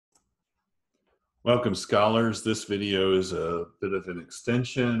Welcome, scholars. This video is a bit of an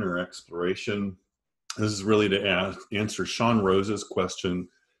extension or exploration. This is really to answer Sean Rose's question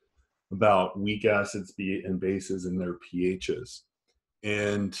about weak acids and bases and their pHs.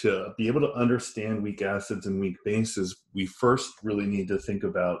 And to be able to understand weak acids and weak bases, we first really need to think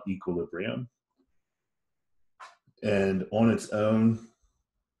about equilibrium. And on its own,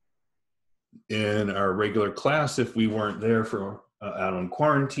 in our regular class, if we weren't there for out on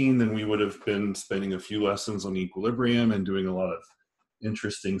quarantine, then we would have been spending a few lessons on equilibrium and doing a lot of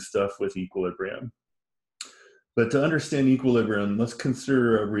interesting stuff with equilibrium. But to understand equilibrium, let's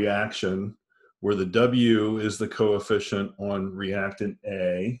consider a reaction where the W is the coefficient on reactant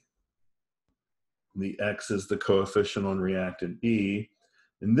A, the X is the coefficient on reactant B,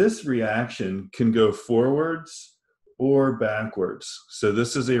 and this reaction can go forwards or backwards. So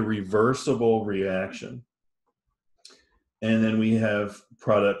this is a reversible reaction. And then we have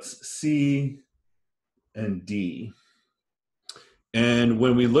products C and D. And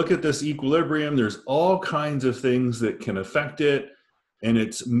when we look at this equilibrium, there's all kinds of things that can affect it. And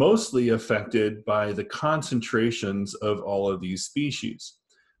it's mostly affected by the concentrations of all of these species.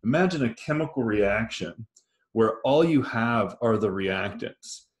 Imagine a chemical reaction where all you have are the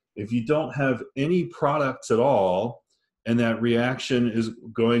reactants. If you don't have any products at all, and that reaction is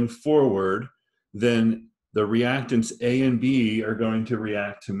going forward, then the reactants A and B are going to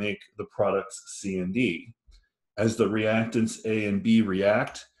react to make the products C and D. As the reactants A and B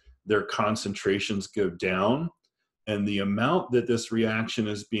react, their concentrations go down, and the amount that this reaction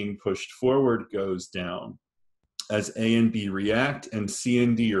is being pushed forward goes down. As A and B react and C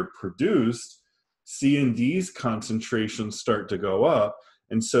and D are produced, C and D's concentrations start to go up,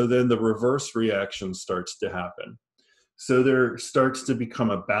 and so then the reverse reaction starts to happen. So there starts to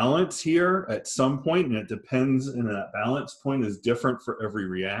become a balance here at some point, and it depends, and that balance point is different for every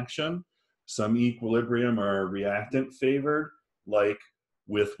reaction. Some equilibrium are reactant favored, like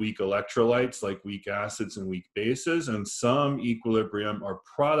with weak electrolytes, like weak acids and weak bases, and some equilibrium are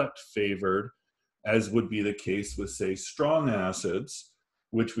product favored, as would be the case with, say, strong acids,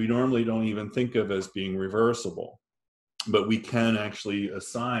 which we normally don't even think of as being reversible. But we can actually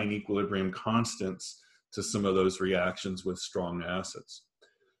assign equilibrium constants to some of those reactions with strong acids.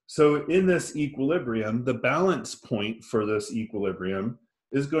 So in this equilibrium, the balance point for this equilibrium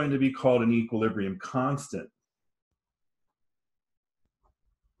is going to be called an equilibrium constant.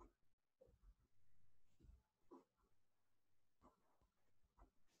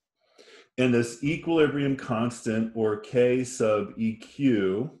 And this equilibrium constant, or K sub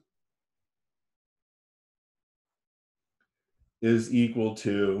EQ, is equal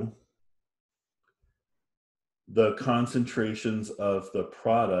to the concentrations of the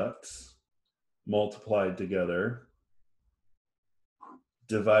products multiplied together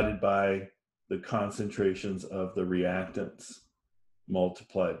divided by the concentrations of the reactants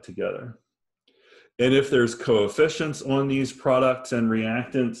multiplied together. And if there's coefficients on these products and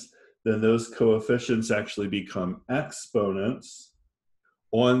reactants, then those coefficients actually become exponents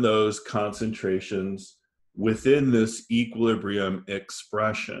on those concentrations within this equilibrium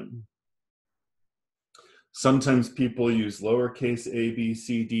expression. Sometimes people use lowercase a, b,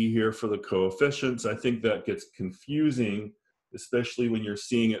 c, d here for the coefficients. I think that gets confusing, especially when you're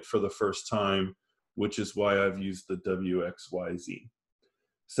seeing it for the first time, which is why I've used the w, x, y, z.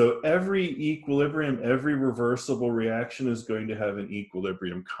 So every equilibrium, every reversible reaction is going to have an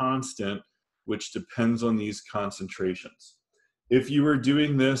equilibrium constant, which depends on these concentrations. If you were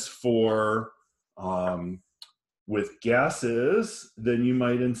doing this for with gases, then you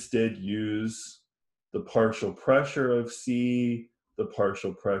might instead use the partial pressure of C, the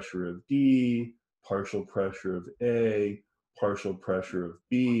partial pressure of D, partial pressure of A, partial pressure of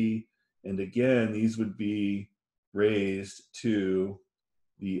B, and again, these would be raised to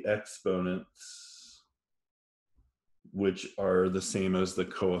the exponents, which are the same as the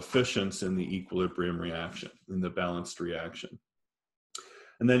coefficients in the equilibrium reaction, in the balanced reaction.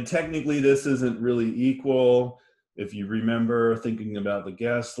 And then technically this isn't really equal. If you remember thinking about the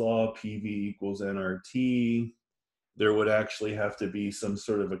gas law, PV equals nRT, there would actually have to be some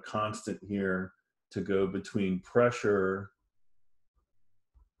sort of a constant here to go between pressure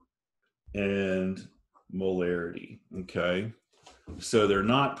and molarity, okay? So they're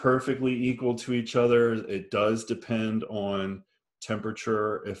not perfectly equal to each other. It does depend on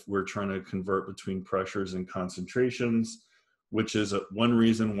temperature if we're trying to convert between pressures and concentrations, which is one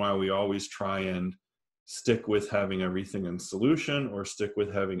reason why we always try and stick with having everything in solution or stick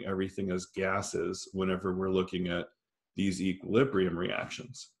with having everything as gases whenever we're looking at these equilibrium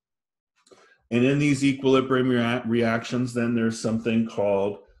reactions. And in these equilibrium reactions, then there's something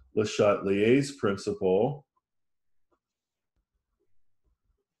called Le Chatelier's principle,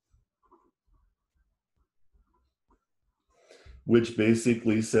 which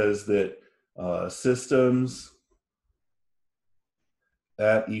basically says that systems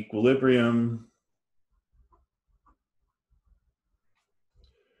at equilibrium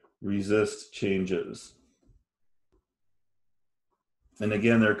resist changes. And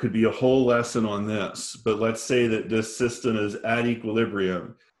again, there could be a whole lesson on this, but let's say that this system is at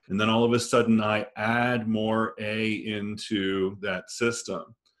equilibrium, and then all of a sudden I add more A into that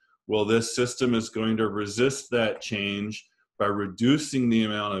system. Well, this system is going to resist that change by reducing the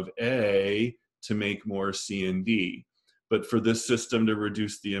amount of A to make more C and D. But for this system to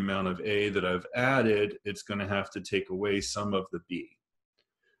reduce the amount of A that I've added, it's going to have to take away some of the B.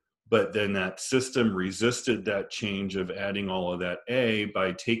 But then that system resisted that change of adding all of that A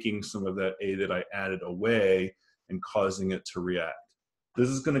by taking some of that A that I added away and causing it to react. This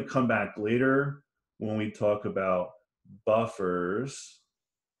is going to come back later when we talk about buffers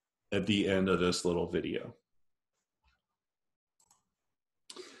at the end of this little video.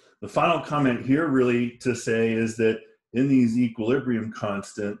 The final comment here really to say is that in these equilibrium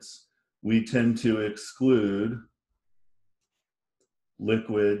constants, we tend to exclude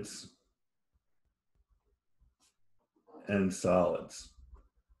liquids and solids.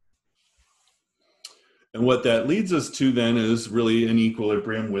 And what that leads us to then is really an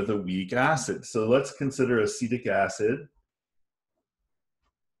equilibrium with a weak acid. So let's consider acetic acid,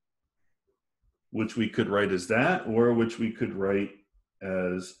 which we could write as that, or which we could write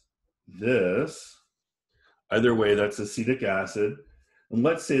as this. Either way, that's acetic acid. And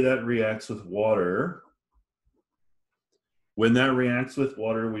let's say that reacts with water. When that reacts with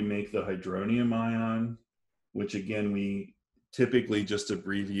water, we make the hydronium ion, which again, we typically just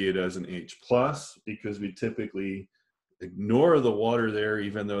abbreviate as an H+, because we typically ignore the water there,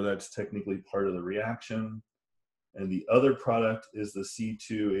 even though that's technically part of the reaction. And the other product is the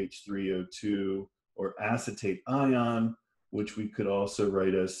C2H3O2, or acetate ion, which we could also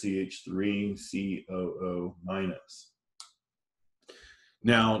write as CH3COO-.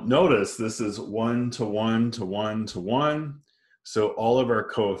 Now, notice this is 1 to 1 to 1 to 1. So all of our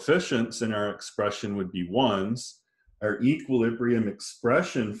coefficients in our expression would be 1s. Our equilibrium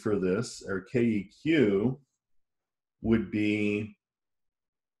expression for this, our KEQ, would be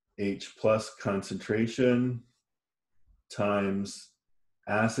H+ concentration times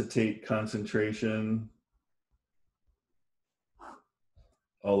acetate concentration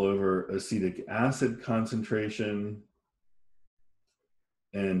all over acetic acid concentration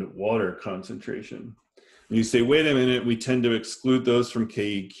and water concentration. And you say, wait a minute, we tend to exclude those from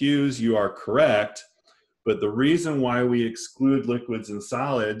KEQs. You are correct. But the reason why we exclude liquids and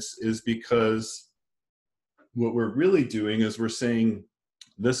solids is because what we're really doing is we're saying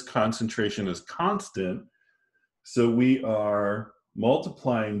this concentration is constant. So we are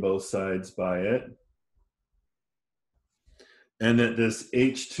multiplying both sides by it. And that this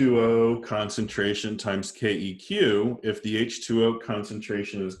H2O concentration times KEQ, if the H2O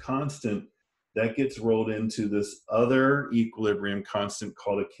concentration is constant, that gets rolled into this other equilibrium constant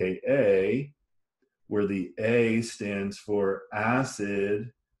called a Ka, where the A stands for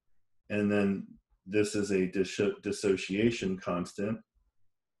acid, and then this is a dissociation constant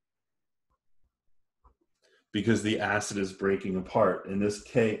because the acid is breaking apart. And this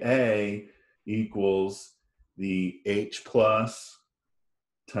Ka equals the H+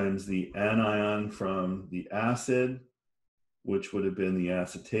 times the anion from the acid, which would have been the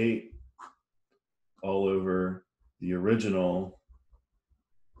acetate, all over the original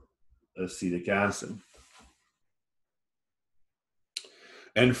acetic acid.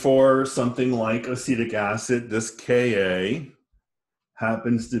 And for something like acetic acid, this Ka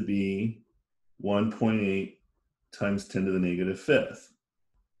happens to be 1.8 times 10 to the negative fifth.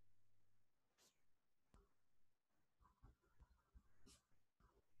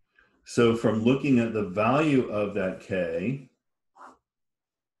 So from looking at the value of that K,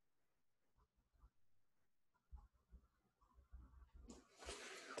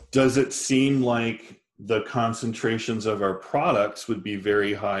 does it seem like the concentrations of our products would be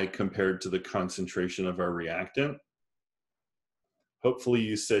very high compared to the concentration of our reactant? Hopefully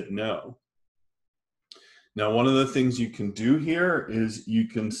you said no. Now, one of the things you can do here is you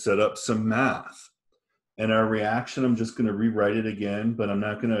can set up some math. And our reaction, I'm just going to rewrite it again, but I'm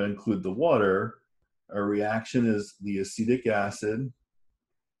not going to include the water. Our reaction is the acetic acid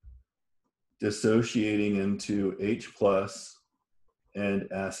dissociating into H+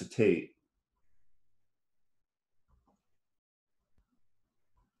 and acetate.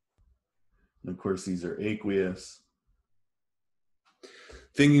 And of course, these are aqueous.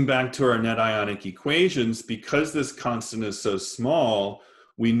 Thinking back to our net ionic equations, because this constant is so small,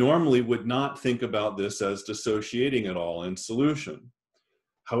 we normally would not think about this as dissociating at all in solution.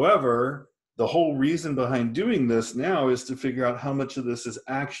 However, the whole reason behind doing this now is to figure out how much of this is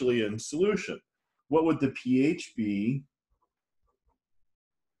actually in solution. What would the pH be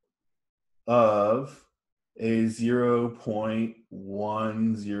of a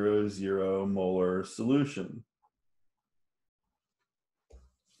 0.100 molar solution?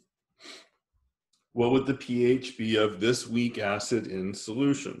 What would the pH be of this weak acid in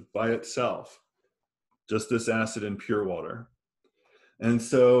solution by itself? Just this acid in pure water. And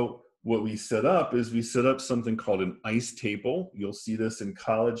so what we set up is we set up something called an ice table. You'll see this in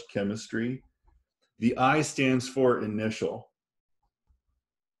college chemistry. The I stands for initial.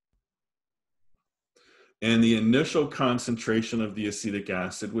 And the initial concentration of the acetic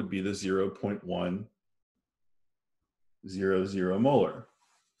acid would be the 0.100 molar.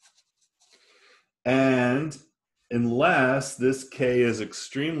 And unless this K is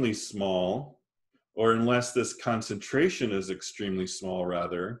extremely small, or unless this concentration is extremely small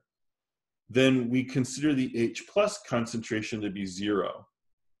rather, then we consider the H plus concentration to be 0.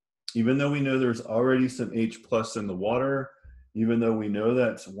 Even though we know there's already some H plus in the water, even though we know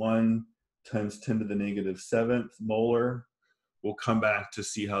that's 1 times 10 to the negative 7th molar, we'll come back to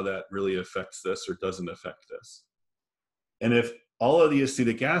see how that really affects this or doesn't affect this. And if all of the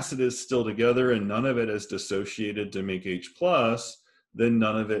acetic acid is still together and none of it is dissociated to make H plus, then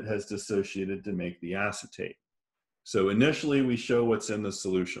none of it has dissociated to make the acetate. So initially we show what's in the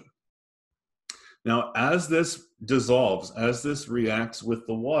solution. Now, as this dissolves, as this reacts with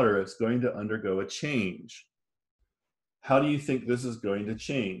the water, it's going to undergo a change. How do you think this is going to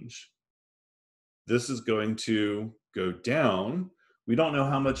change? This is going to go down. We don't know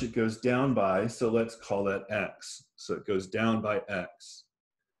how much it goes down by, so let's call that X. So it goes down by X.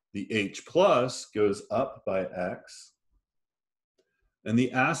 The H plus goes up by X. And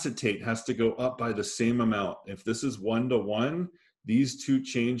the acetate has to go up by the same amount. If this is 1 to 1, these two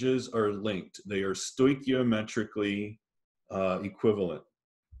changes are linked. They are stoichiometrically equivalent.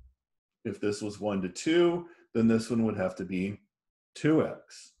 If this was 1 to 2, then this one would have to be 2x.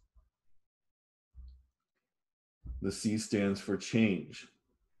 The C stands for change.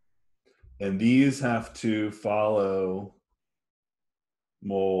 And these have to follow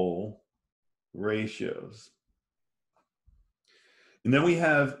mole ratios. And then we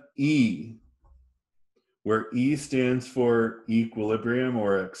have E, where E stands for equilibrium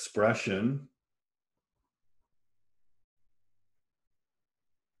or expression.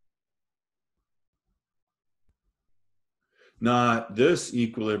 Not this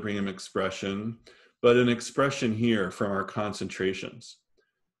equilibrium expression, but an expression here from our concentrations.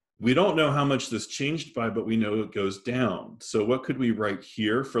 We don't know how much this changed by, but we know it goes down. So what could we write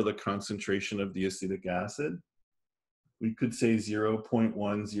here for the concentration of the acetic acid? We could say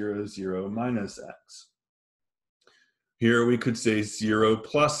 0.100 minus X. Here we could say 0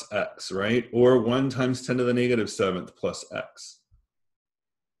 plus X, right? Or 1 times 10 to the negative 7th plus X.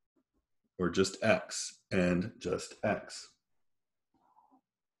 Or just X and just X.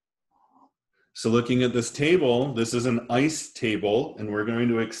 So looking at this table, this is an ice table, and we're going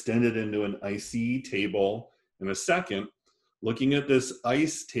to extend it into an icy table in a second. Looking at this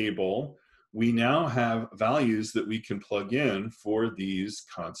ice table, we now have values that we can plug in for these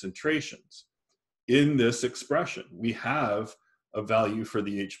concentrations. In this expression, we have a value for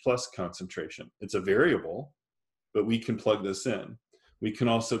the H plus concentration. It's a variable, but we can plug this in. We can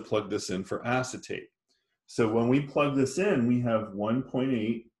also plug this in for acetate. So when we plug this in, we have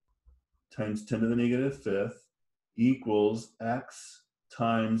 1.8 times 10 to the negative 5th equals X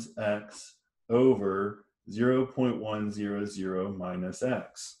times X over 0.100 minus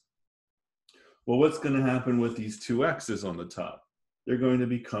X. Well, what's going to happen with these two X's on the top? They're going to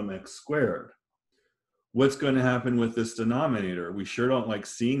become X squared. What's going to happen with this denominator? We sure don't like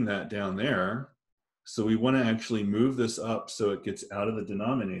seeing that down there. So we want to actually move this up so it gets out of the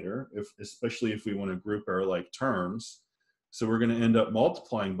denominator, especially if we want to group our like terms. So we're going to end up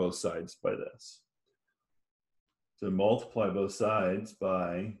multiplying both sides by this. So multiply both sides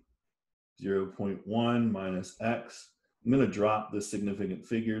by 0.1 minus X. I'm going to drop the significant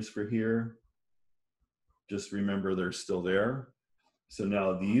figures for here. Just remember they're still there. So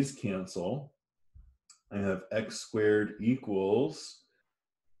now these cancel. I have X squared equals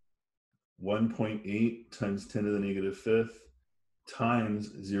 1.8 times 10 to the negative 5th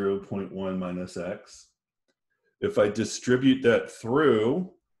times 0.1 minus X. If I distribute that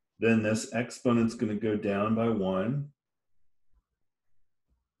through, then this exponent's going to go down by 1.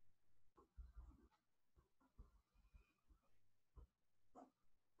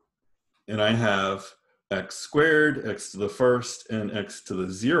 and I have x squared, x to the first, and x to the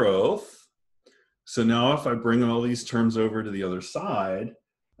 0th. So now if I bring all these terms over to the other side,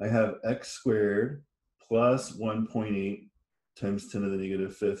 I have x squared plus 1.8 times 10 to the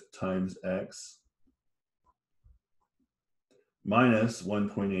negative 5th times x minus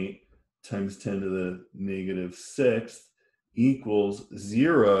 1.8 times 10 to the negative 6th equals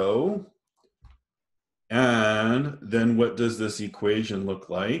 0. And then what does this equation look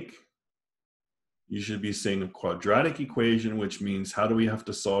like? You should be saying a quadratic equation, which means how do we have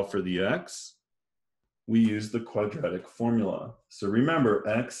to solve for the x? We use the quadratic formula. So remember,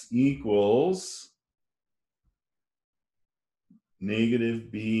 x equals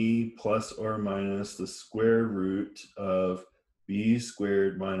negative b plus or minus the square root of b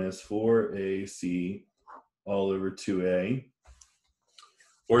squared minus 4ac all over 2a.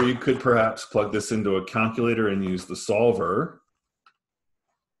 Or you could perhaps plug this into a calculator and use the solver.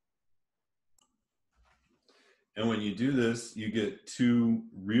 And when you do this, you get two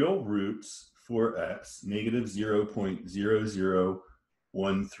real roots for x, negative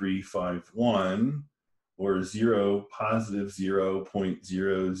 0.001351, or 0, positive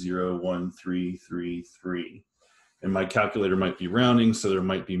 0.001333. And my calculator might be rounding, so there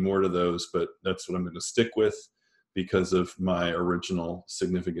might be more to those, but that's what I'm going to stick with because of my original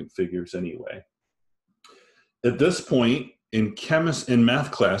significant figures anyway. At this point, in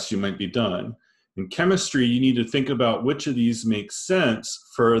math class, you might be done. In chemistry, you need to think about which of these makes sense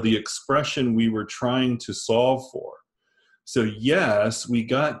for the expression we were trying to solve for. So yes, we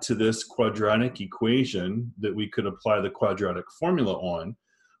got to this quadratic equation that we could apply the quadratic formula on,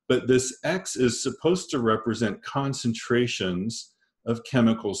 but this x is supposed to represent concentrations of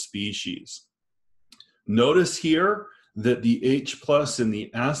chemical species. Notice here that the H plus in the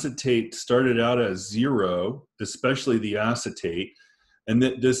acetate started out as 0, especially the acetate, and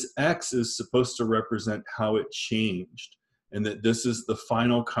that this x is supposed to represent how it changed, and that this is the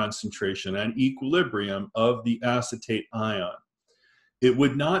final concentration and equilibrium of the acetate ion. It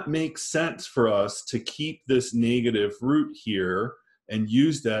would not make sense for us to keep this negative root here and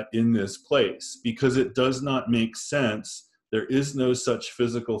use that in this place because it does not make sense. There is no such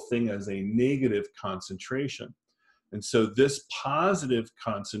physical thing as a negative concentration. And so this positive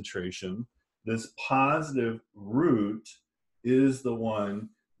concentration, this positive root, is the one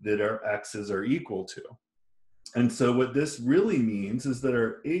that our x's are equal to. And so what this really means is that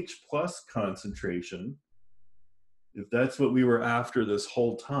our H plus concentration, if that's what we were after this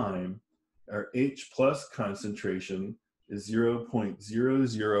whole time, our H plus concentration is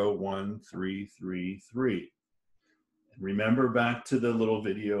 0.001333. Remember back to the little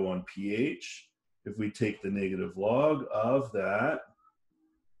video on pH, if we take the negative log of that,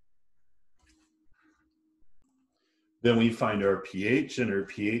 then we find our pH, and our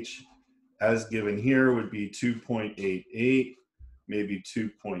pH as given here would be 2.88, maybe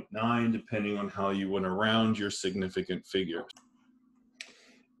 2.9, depending on how you want to round your significant figure.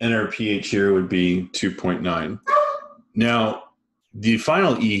 And our pH here would be 2.9. Now, the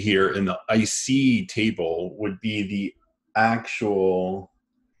final E here in the IC table would be the actual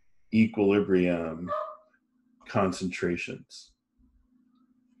equilibrium concentrations.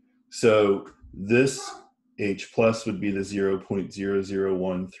 So this H plus would be the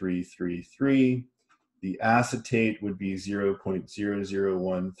 0.001333. The acetate would be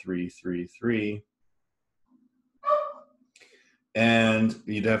 0.001333. And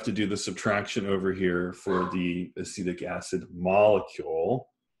you'd have to do the subtraction over here for the acetic acid molecule,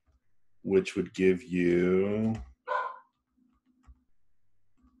 which would give you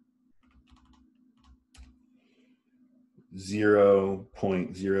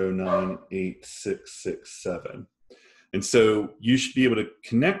 .0.098667. And so you should be able to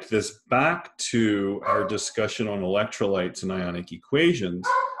connect this back to our discussion on electrolytes and ionic equations.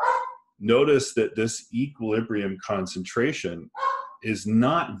 Notice that this equilibrium concentration is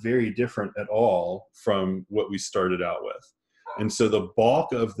not very different at all from what we started out with. And so the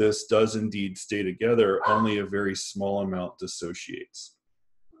bulk of this does indeed stay together, only a very small amount dissociates.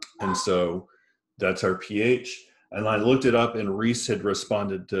 And so that's our pH. And I looked it up, and Reese had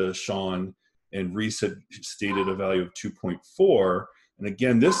responded to Sean, and Reese had stated a value of 2.4. And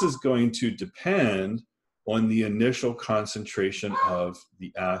again, this is going to depend on the initial concentration of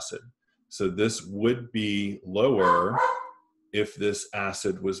the acid. So this would be lower if this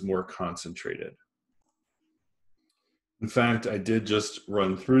acid was more concentrated. In fact, I did just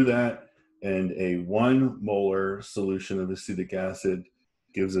run through that, and a 1 molar solution of acetic acid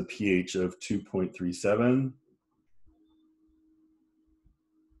gives a pH of 2.37.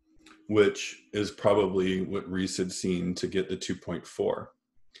 which is probably what Reese had seen to get the 2.4.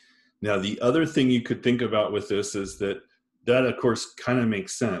 Now, the other thing you could think about with this is that of course kind of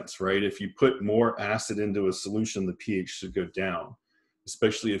makes sense, right? If you put more acid into a solution, the pH should go down,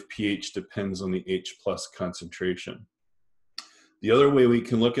 especially if pH depends on the H plus concentration. The other way we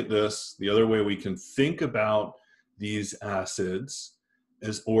can look at this, the other way we can think about these acids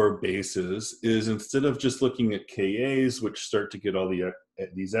or bases is, instead of just looking at Kas, which start to get all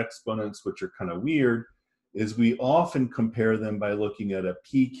these exponents, which are kind of weird, is we often compare them by looking at a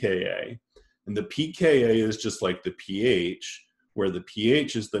pKa. And the pKa is just like the pH, where the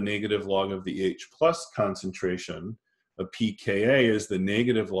pH is the negative log of the H plus concentration. A pKa is the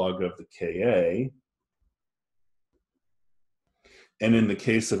negative log of the Ka. And in the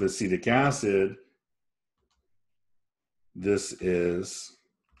case of acetic acid, this is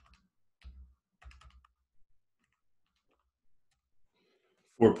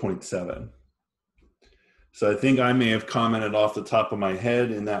 4.7. So I think I may have commented off the top of my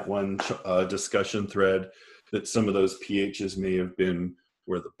head in that one discussion thread that some of those pHs may have been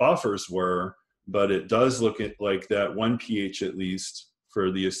where the buffers were, but it does look like that one pH, at least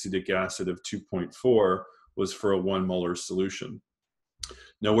for the acetic acid of 2.4, was for a 1 molar solution.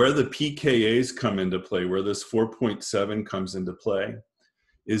 Now, where the pKa's come into play, where this 4.7 comes into play,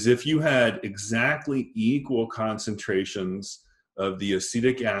 is if you had exactly equal concentrations of the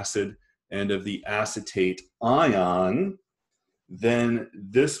acetic acid and of the acetate ion, then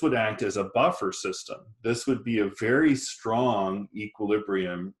this would act as a buffer system. This would be a very strong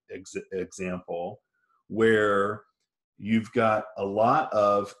equilibrium example where you've got a lot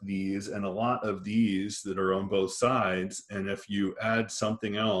of these and a lot of these that are on both sides. And if you add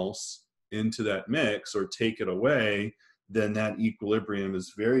something else into that mix or take it away, then that equilibrium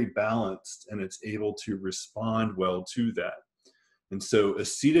is very balanced and it's able to respond well to that. And so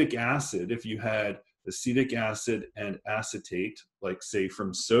acetic acid, if you had acetic acid and acetate, like say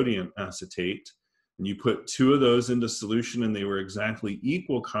from sodium acetate, and you put two of those into solution and they were exactly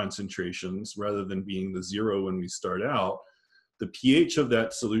equal concentrations rather than being the 0 when we start out, the pH of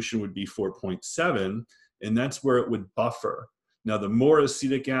that solution would be 4.7, and that's where it would buffer. Now, the more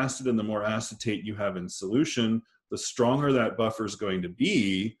acetic acid and the more acetate you have in solution, the stronger that buffer is going to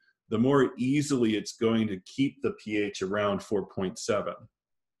be, the more easily it's going to keep the pH around 4.7.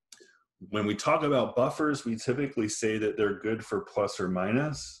 When we talk about buffers, we typically say that they're good for plus or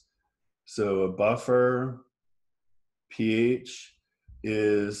minus. So a buffer pH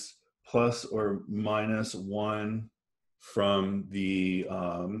is plus or minus 1 from the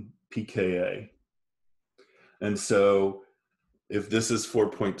pKa. And so if this is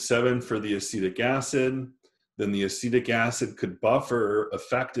 4.7 for the acetic acid, then the acetic acid could buffer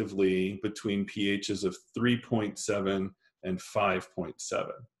effectively between pHs of 3.7 and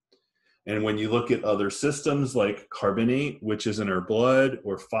 5.7. And when you look at other systems like carbonate, which is in our blood,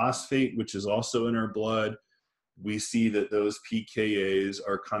 or phosphate, which is also in our blood, we see that those pKa's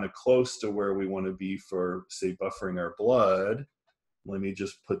are kind of close to where we want to be for, say, buffering our blood. Let me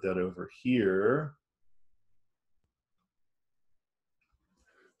just put that over here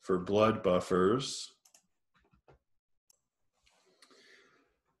for blood buffers.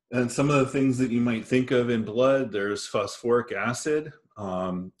 And some of the things that you might think of in blood, there's phosphoric acid.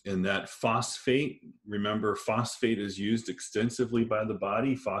 And that phosphate, remember, phosphate is used extensively by the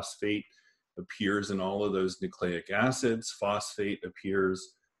body. Phosphate appears in all of those nucleic acids. Phosphate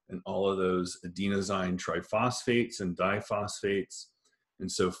appears in all of those adenosine triphosphates and diphosphates.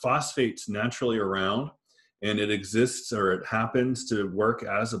 And so phosphate's naturally around, and it exists, or it happens to work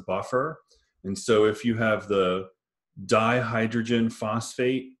as a buffer. And so if you have the dihydrogen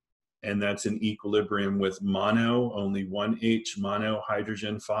phosphate, and that's in equilibrium with only one H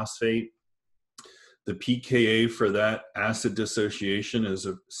monohydrogen phosphate, the pKa for that acid dissociation is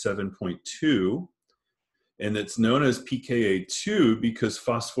a 7.2. And it's known as pKa2 because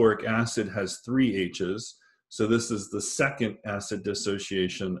phosphoric acid has 3 H's. So this is the second acid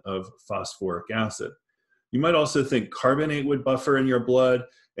dissociation of phosphoric acid. You might also think carbonate would buffer in your blood,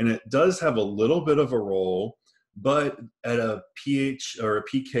 and it does have a little bit of a role, but at a pH or a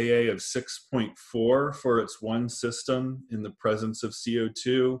pKa of 6.4 for its one system in the presence of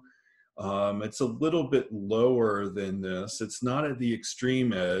CO2, it's a little bit lower than this. It's not at the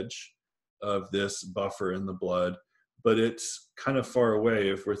extreme edge of this buffer in the blood, but it's kind of far away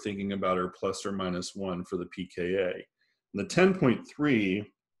if we're thinking about our plus or minus 1 for the pKa. And the 10.3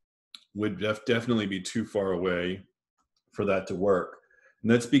 would definitely be too far away for that to work.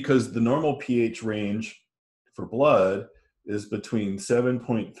 And that's because the normal pH range for blood is between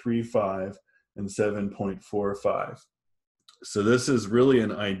 7.35 and 7.45. So this is really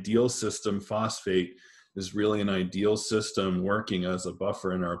an ideal system, phosphate, is really an ideal system working as a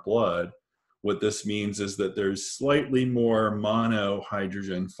buffer in our blood. What this means is that there's slightly more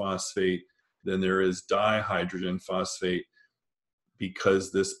monohydrogen phosphate than there is dihydrogen phosphate,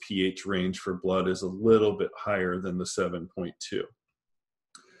 because this pH range for blood is a little bit higher than the 7.2.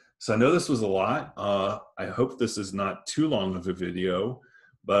 So I know this was a lot. I hope this is not too long of a video,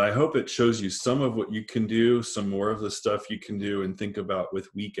 but I hope it shows you some of what you can do, some more of the stuff you can do and think about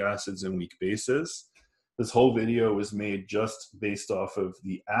with weak acids and weak bases. This whole video was made just based off of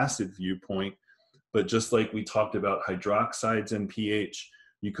the acid viewpoint, but just like we talked about hydroxides and pH,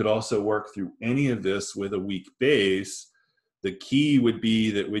 you could also work through any of this with a weak base. The key would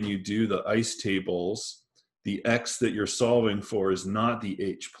be that when you do the ICE tables, the X that you're solving for is not the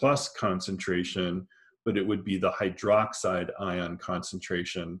H plus concentration, but it would be the hydroxide ion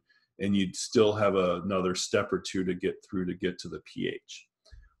concentration, and you'd still have another step or two to get through to get to the pH.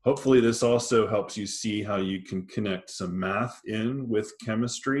 Hopefully this also helps you see how you can connect some math in with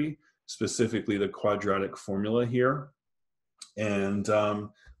chemistry, specifically the quadratic formula here. And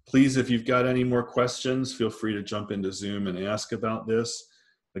please, if you've got any more questions, feel free to jump into Zoom and ask about this.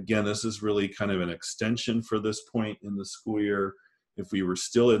 Again, this is really kind of an extension for this point in the school year. If we were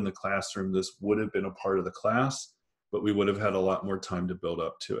still in the classroom, this would have been a part of the class, but we would have had a lot more time to build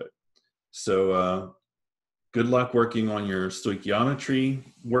up to it. So good luck working on your stoichiometry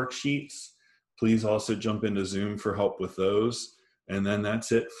worksheets. Please also jump into Zoom for help with those. And then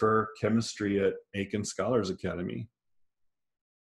that's it for chemistry at Aiken Scholars Academy.